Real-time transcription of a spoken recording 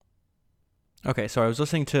Okay, so I was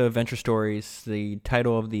listening to Venture Stories. The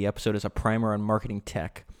title of the episode is A Primer on Marketing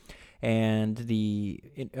Tech. And the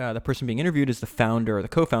person being interviewed is the founder or the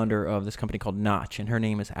co-founder of this company called Notch, and her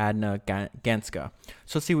name is Adna Gansca.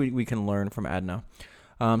 So let's see what we can learn from Adna.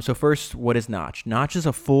 So first, what is Notch? Notch is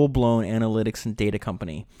a full-blown analytics and data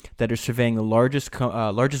company that is surveying the largest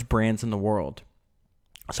brands in the world.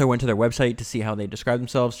 So I went to their website to see how they describe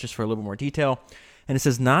themselves, just for a little more detail. And it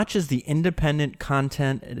says Notch is the independent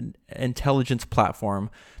content and intelligence platform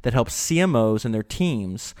that helps CMOs and their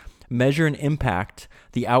teams measure and impact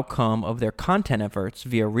the outcome of their content efforts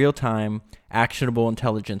via real-time, actionable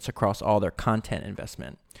intelligence across all their content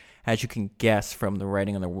investment. As you can guess from the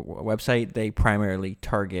writing on their website, they primarily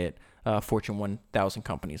target Fortune 1000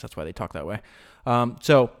 companies. That's why they talk that way.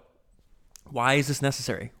 So why is this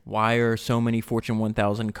necessary? Why are so many Fortune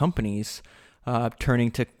 1000 companies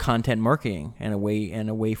turning to content marketing and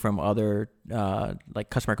away from other like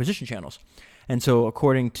customer acquisition channels? And so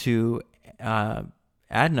according to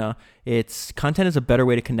Adna, it's content is a better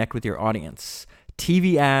way to connect with your audience.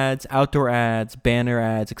 TV ads, outdoor ads, banner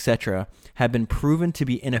ads, etc. have been proven to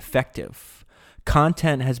be ineffective.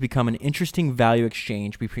 Content has become an interesting value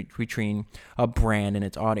exchange between a brand and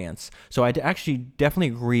its audience. So I actually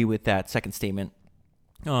definitely agree with that second statement.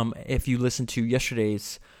 If you listen to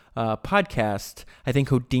yesterday's podcast, I think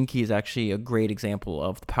Hodinkee is actually a great example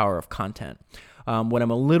of the power of content. What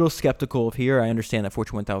I'm a little skeptical of here, I understand that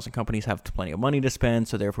Fortune 1000 companies have plenty of money to spend,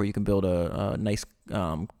 so therefore you can build a nice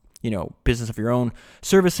business of your own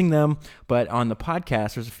servicing them. But on the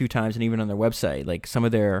podcast, there's a few times, and even on their website, like some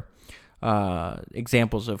of their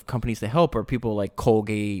examples of companies they help are people like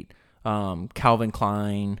Colgate, Calvin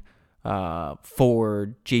Klein,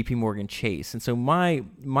 Ford, JP Morgan Chase. And so my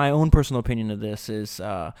own personal opinion of this is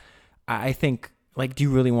I think, like, do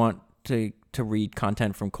you really want to read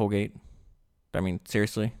content from Colgate? I mean,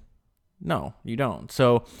 seriously? No, you don't.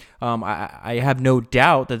 So I have no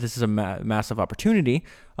doubt that this is a massive opportunity.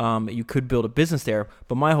 You could build a business there.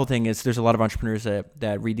 But my whole thing is there's a lot of entrepreneurs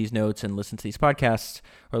that read these notes and listen to these podcasts,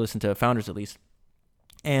 or listen to founders at least.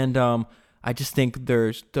 And I just think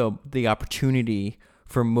there's the opportunity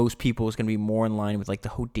for most people is going to be more in line with like the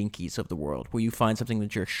Hodinkees of the world, where you find something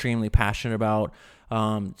that you're extremely passionate about,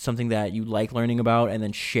 something that you like learning about, and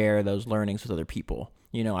then share those learnings with other people.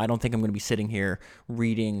 I don't think I'm going to be sitting here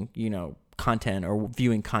reading, content or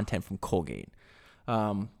viewing content from Colgate.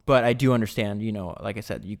 But I do understand, like I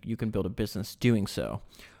said, you can build a business doing so.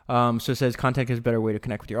 So it says content is a better way to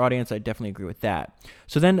connect with your audience. I definitely agree with that.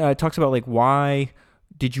 So then it talks about like, why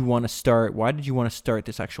did you want to start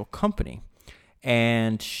this actual company?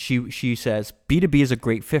 And she says, B2B is a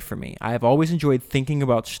great fit for me. I have always enjoyed thinking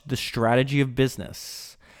about the strategy of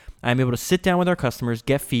business. I'm able to sit down with our customers,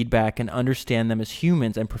 get feedback, and understand them as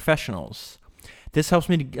humans and professionals. This helps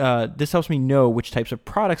me know which types of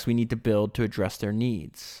products we need to build to address their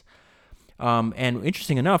needs. And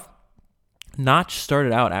interesting enough, Notch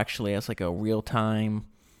started out actually as like a real-time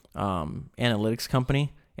analytics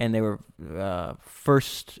company, and they were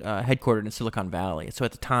first headquartered in Silicon Valley. So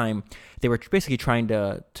at the time, they were basically trying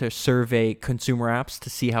to survey consumer apps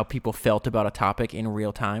to see how people felt about a topic in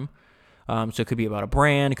real time. So it could be about a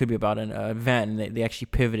brand, it could be about an event, and they actually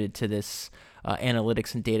pivoted to this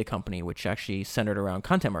analytics and data company, which actually centered around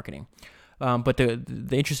content marketing. But the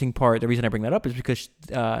interesting part, the reason I bring that up is because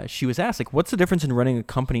she was asked, like, what's the difference in running a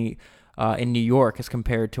company in New York as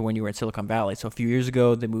compared to when you were in Silicon Valley? So a few years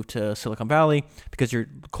ago, they moved to Silicon Valley because you're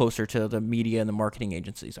closer to the media and the marketing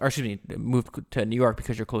agencies. Or excuse me, moved to New York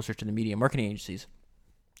because you're closer to the media and marketing agencies.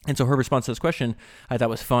 And so her response to this question, I thought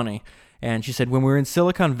was funny. And she said, when we were in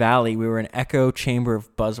Silicon Valley, we were an echo chamber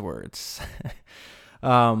of buzzwords.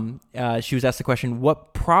 She was asked the question,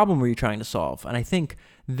 what problem were you trying to solve? And I think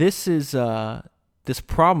this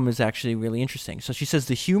problem is actually really interesting. So she says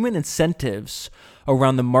the human incentives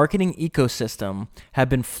around the marketing ecosystem have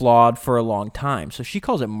been flawed for a long time. So she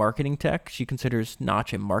calls it marketing tech. She considers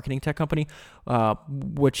Notch a marketing tech company.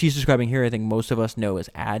 What she's describing here, I think most of us know as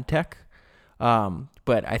ad tech.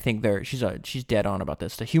 But I think she's dead on about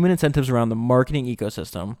this. The human incentives around the marketing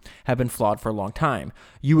ecosystem have been flawed for a long time.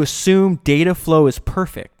 You assume data flow is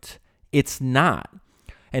perfect. It's not.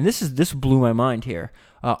 And this blew my mind here.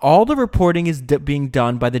 All the reporting is being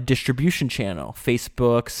done by the distribution channel,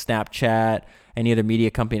 Facebook, Snapchat, any other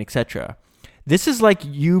media company, etc. This is like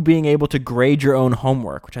you being able to grade your own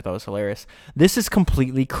homework, which I thought was hilarious. This is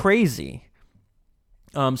completely crazy.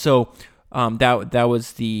 That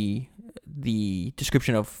was the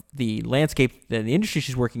description of the landscape, the industry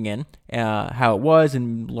she's working in, how it was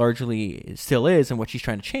and largely still is, and what she's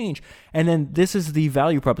trying to change. And then this is the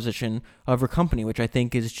value proposition of her company, which I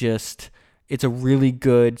think is just it's a really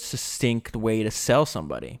good, succinct way to sell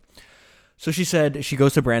somebody. So she said, she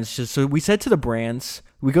goes to brands. She says, so we go to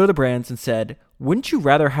the brands and said, wouldn't you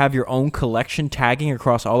rather have your own collection tagging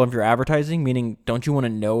across all of your advertising? Meaning, don't you want to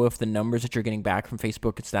know if the numbers that you're getting back from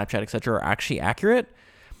Facebook and Snapchat, etc., are actually accurate?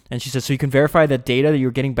 And she says, so you can verify that data that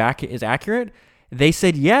you're getting back is accurate? They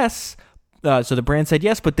said yes. So the brand said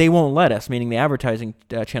yes, but they won't let us, meaning the advertising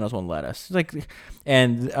channels won't let us.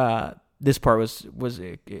 This part was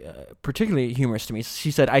particularly humorous to me.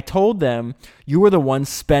 She said, I told them you are the one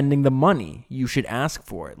spending the money. You should ask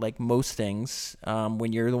for it. Like most things,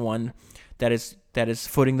 when you're the one that is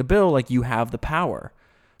footing the bill, like you have the power.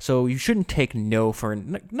 So you shouldn't take no for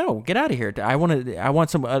no. Get out of here. I want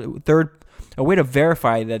some a way to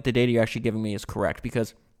verify that the data you're actually giving me is correct,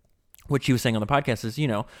 because what she was saying on the podcast is,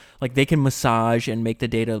 like they can massage and make the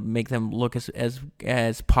data, make them look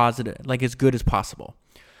as positive, like as good as possible.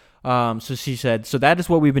 So she said, so that is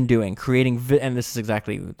what we've been doing, creating, and this is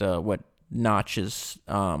exactly what Notch's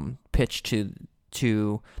pitch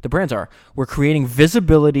to the brands are. We're creating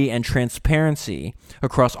visibility and transparency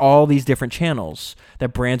across all these different channels that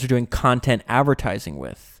brands are doing content advertising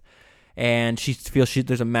with. And she feels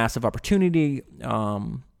there's a massive opportunity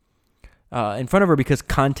in front of her, because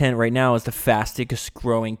content right now is the fastest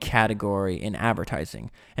growing category in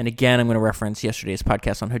advertising. And again, I'm going to reference yesterday's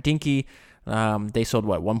podcast on Hodinkee. They sold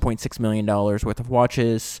 $1.6 million worth of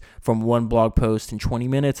watches from one blog post in 20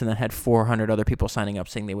 minutes, and then had 400 other people signing up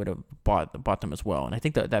saying they would have bought them as well. And I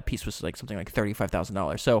think that piece was like something like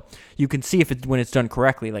 $35,000. So you can see when it's done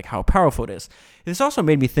correctly, like how powerful it is. This also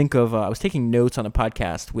made me think of, I was taking notes on the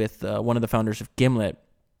podcast with one of the founders of Gimlet.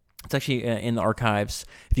 It's actually in the archives.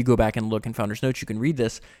 If you go back and look in Founders Notes, you can read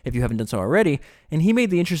this if you haven't done so already. And he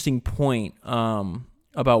made the interesting point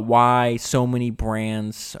about why so many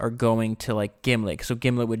brands are going to like Gimlet. So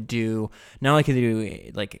Gimlet would do, not only could they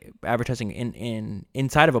do like advertising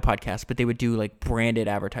inside of a podcast, but they would do like branded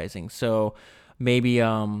advertising. So maybe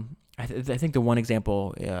I think the one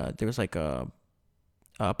example, there was like a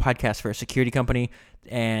podcast for a security company,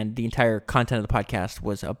 and the entire content of the podcast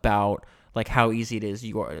was about like how easy it is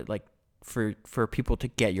for people to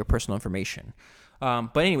get your personal information.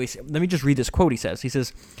 But anyways, let me just read this quote he says. He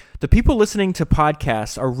says, the people listening to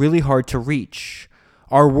podcasts are really hard to reach.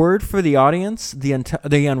 Our word for the audience, the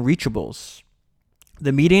unreachables.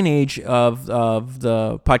 The median age of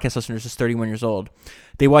the podcast listeners is 31 years old.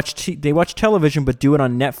 They watch television, but do it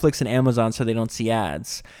on Netflix and Amazon so they don't see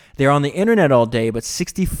ads. They're on the internet all day, but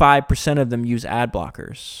 65% of them use ad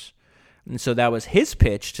blockers. And so that was his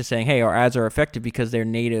pitch to saying, hey, our ads are effective because they're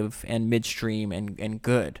native and midstream and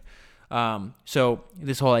good. So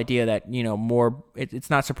this whole idea that, it's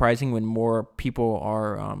not surprising when more people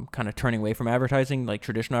are kind of turning away from advertising, like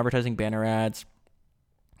traditional advertising, banner ads,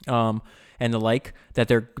 and the like, that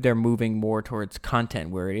they're moving more towards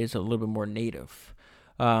content where it is a little bit more native.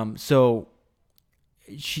 So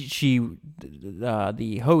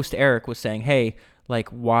the host, Eric, was saying, hey, like,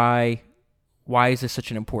 why is this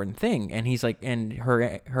such an important thing? And he's like, and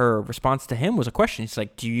her response to him was a question. He's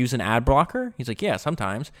like, do you use an ad blocker? He's like, yeah,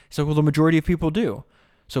 sometimes. He's like, well, the majority of people do.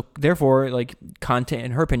 So therefore, like, content,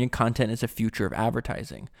 in her opinion, content is the future of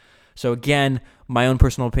advertising. So again, my own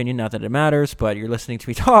personal opinion, not that it matters, but you're listening to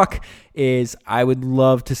me talk, is I would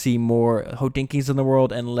love to see more Hodinkies in the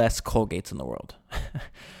world and less Colgates in the world.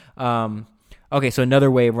 Okay, so another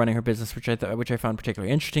way of running her business, which I found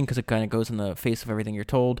particularly interesting because it kind of goes in the face of everything you're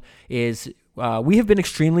told, is we have been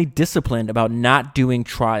extremely disciplined about not doing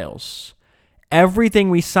trials. Everything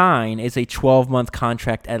we sign is a 12-month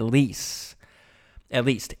contract at least.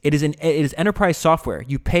 It is enterprise software.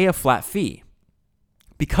 You pay a flat fee.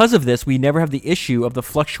 Because of this, we never have the issue of the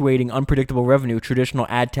fluctuating, unpredictable revenue traditional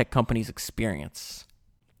ad tech companies experience.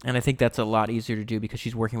 And I think that's a lot easier to do because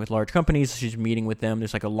she's working with large companies. She's meeting with them.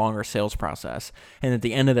 There's like a longer sales process. And at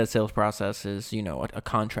the end of that sales process is, a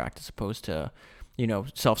contract as opposed to,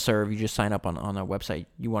 self-serve. You just sign up on a website.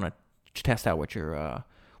 You want to test out what you're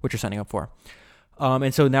signing up for.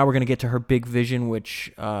 And so now we're going to get to her big vision,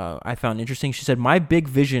 which I found interesting. She said, my big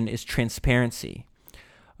vision is transparency.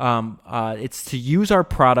 It's to use our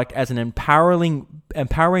product as an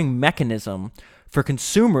empowering mechanism for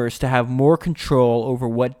consumers to have more control over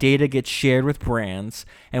what data gets shared with brands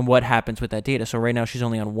and what happens with that data. So right now she's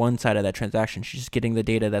only on one side of that transaction. She's just getting the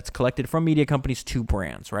data that's collected from media companies to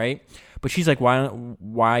brands, right? But she's like,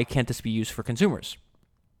 why can't this be used for consumers?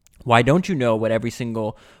 Why don't you know what every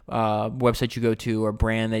single website you go to or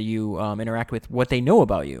brand that you interact with, what they know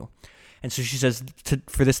about you? And so she says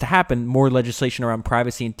for this to happen, more legislation around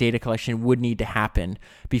privacy and data collection would need to happen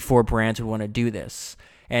before brands would want to do this.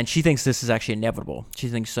 And she thinks this is actually inevitable. She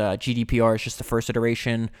thinks GDPR is just the first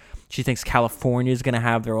iteration. She thinks California is going to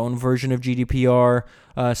have their own version of GDPR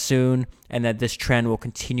soon, and that this trend will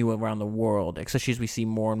continue around the world, especially as we see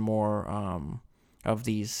more and more of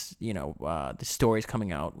these, the stories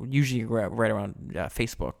coming out, usually right around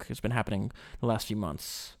Facebook. It's been happening the last few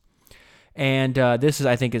months. And this is,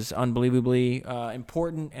 I think, is unbelievably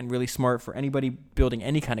important and really smart for anybody building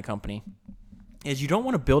any kind of company, is you don't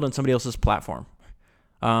want to build on somebody else's platform.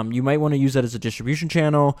 You might want to use that as a distribution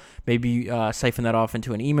channel, maybe siphon that off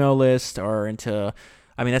into an email list or into,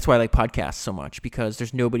 that's why I like podcasts so much, because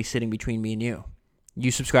there's nobody sitting between me and you.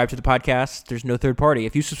 You subscribe to the podcast, there's no third party.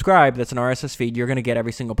 If you subscribe, that's an RSS feed, you're going to get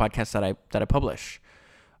every single podcast that I publish.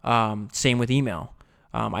 Same with email.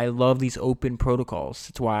 I love these open protocols.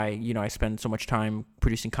 It's why, I spend so much time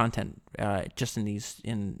producing content just on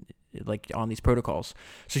these protocols.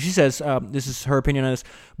 So she says, this is her opinion on this: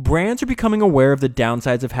 brands are becoming aware of the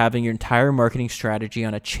downsides of having your entire marketing strategy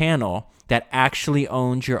on a channel that actually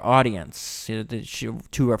owns your audience.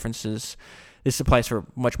 Two references. This applies for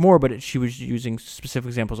much more, but she was using specific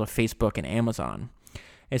examples of Facebook and Amazon.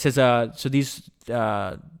 It says, so these,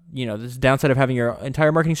 this downside of having your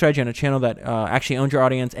entire marketing strategy on a channel that actually owns your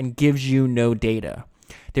audience and gives you no data.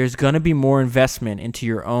 There's going to be more investment into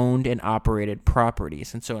your owned and operated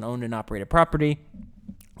properties. And so an owned and operated property,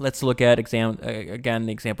 let's look at again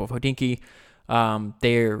the example of Hodinkee.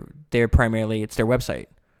 They're primarily, it's their website.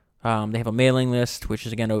 They have a mailing list, which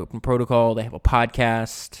is, again, open protocol. They have a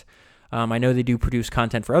podcast. I know they do produce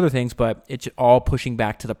content for other things, but it's all pushing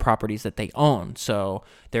back to the properties that they own. So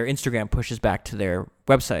their Instagram pushes back to their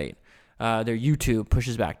website. Their YouTube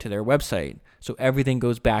pushes back to their website. So everything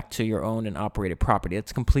goes back to your owned and operated property.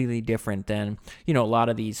 It's completely different than, a lot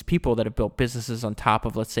of these people that have built businesses on top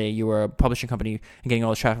of, let's say you were a publishing company and getting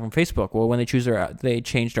all this traffic from Facebook. Well, when they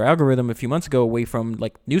changed their algorithm a few months ago away from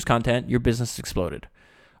like news content, your business exploded.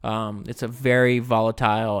 It's a very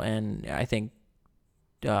volatile and, I think,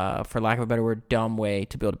 for lack of a better word, dumb way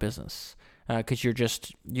to build a business, because you're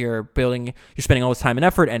spending all this time and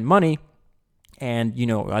effort and money, and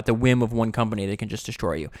at the whim of one company, they can just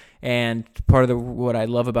destroy you. And part of what I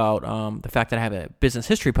love about the fact that I have a business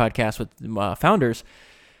history podcast with founders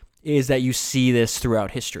is that you see this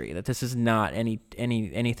throughout history, that this is not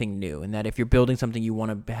anything new, and that if you're building something, you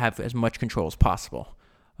want to have as much control as possible.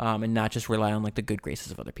 And not just rely on like the good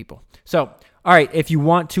graces of other people. So, all right, if you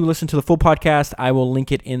want to listen to the full podcast, I will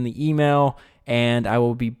link it in the email, and I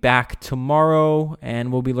will be back tomorrow,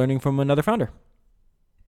 and we'll be learning from another founder.